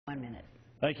1 minute.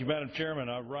 Thank you, Madam Chairman.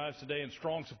 I rise today in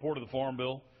strong support of the Farm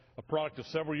Bill, a product of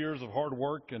several years of hard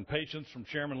work and patience from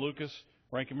Chairman Lucas,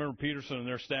 Ranking Member Peterson, and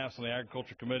their staffs on the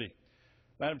Agriculture Committee.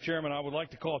 Madam Chairman, I would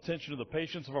like to call attention to the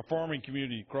patience of our farming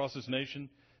community across this nation,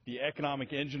 the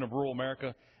economic engine of rural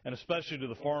America, and especially to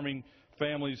the farming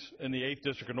families in the 8th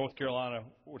District of North Carolina,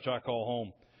 which I call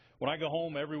home. When I go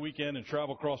home every weekend and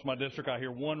travel across my district, I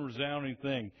hear one resounding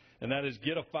thing, and that is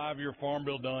get a 5-year farm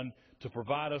bill done to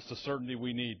provide us the certainty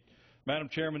we need. Madam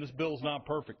Chairman, this bill is not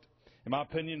perfect. In my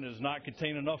opinion, it does not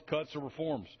contain enough cuts or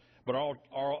reforms, but our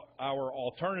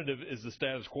alternative is the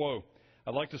status quo.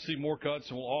 I'd like to see more cuts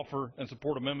and will offer and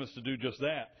support amendments to do just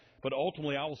that. But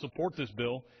ultimately, I will support this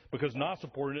bill because not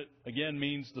supporting it, again,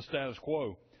 means the status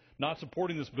quo. Not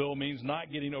supporting this bill means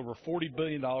not getting over $40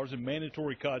 billion in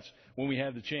mandatory cuts when we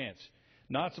have the chance.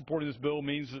 Not supporting this bill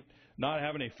means that not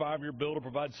having a 5-year bill to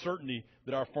provide certainty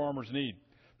that our farmers need.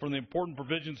 From the important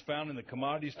provisions found in the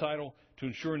commodities title to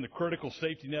ensuring the critical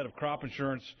safety net of crop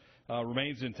insurance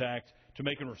remains intact, to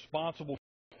making responsible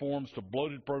reforms to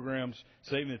bloated programs,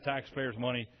 saving the taxpayers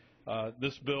money,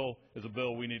 this bill is a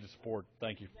bill we need to support.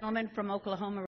 Thank you. Gentleman from Oklahoma.